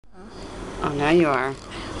Oh, now you are.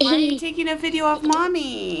 Why are you taking a video of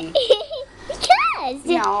mommy? Because.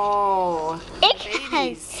 No.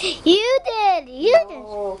 Because. You did. You did.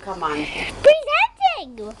 Oh, come on.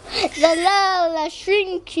 Presenting the Lola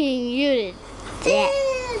shrinking unit. Listen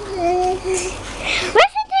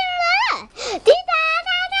to that.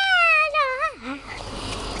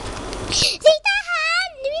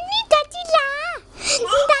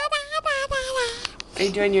 Are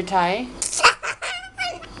you doing your tie?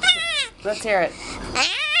 Let's hear it.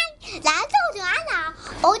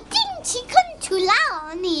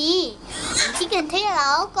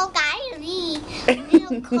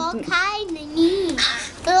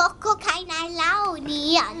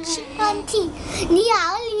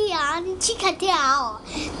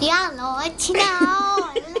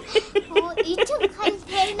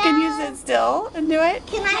 Can you sit still and do it?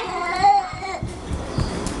 Can I?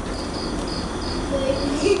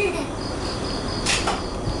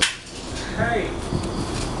 Hey.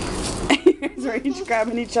 You guys are each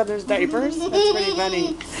grabbing each other's diapers? That's pretty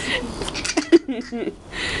funny.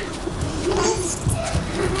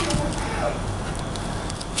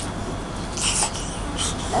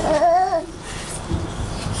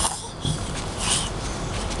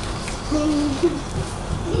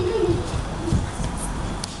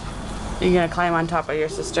 Are you gonna climb on top of your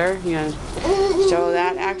sister? You gonna show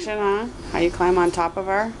that action, huh? How you climb on top of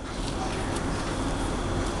her?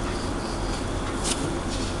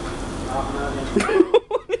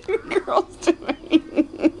 What are you girls doing?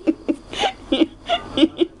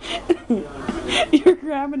 You're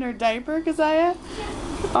grabbing her diaper, Keziah?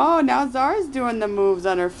 Oh, now Zarah's doing the moves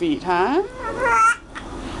on her feet, huh?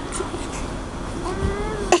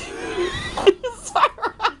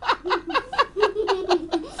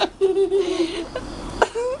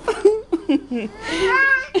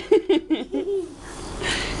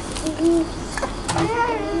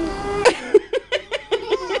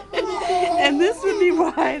 And this would be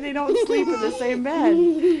why they don't sleep in the same bed,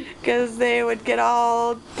 because they would get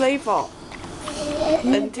all playful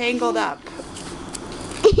and tangled up.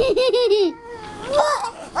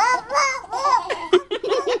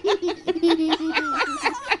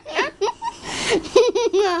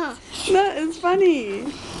 That is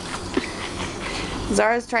funny.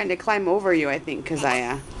 Zarah's trying to climb over you, I think,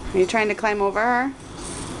 Keziah. Are you trying to climb over her?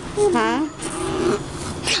 Huh?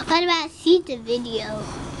 What about see the video?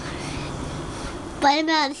 What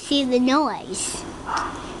about see the noise?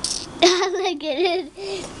 Look at it.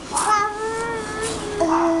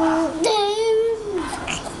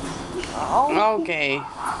 Okay.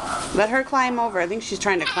 Let her climb over. I think she's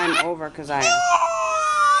trying to climb over Keziah.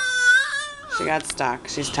 She got stuck.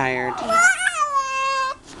 She's tired.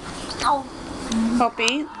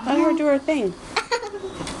 Hoppy, let her do her thing.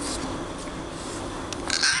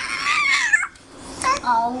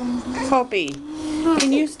 Hoppy,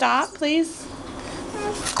 can you stop, please?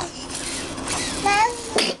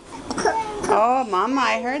 Oh, Mama,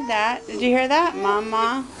 I heard that. Did you hear that,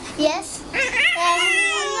 Mama? Yes. Did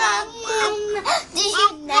you hear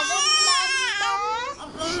another mama?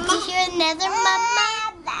 Did you hear another mama?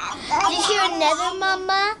 Did you hear another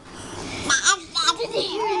mama? Did you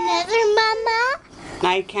hear another mama?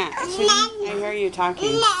 I can't. See, I hear you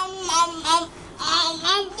talking.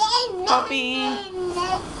 Hoppy.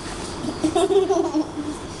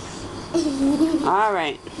 All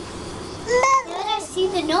right. Let us see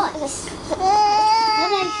the noise.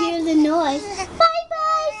 Let us hear the noise.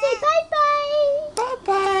 Bye-bye. Say bye-bye.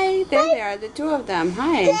 Bye-bye. There they are, the two of them.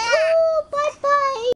 Hi.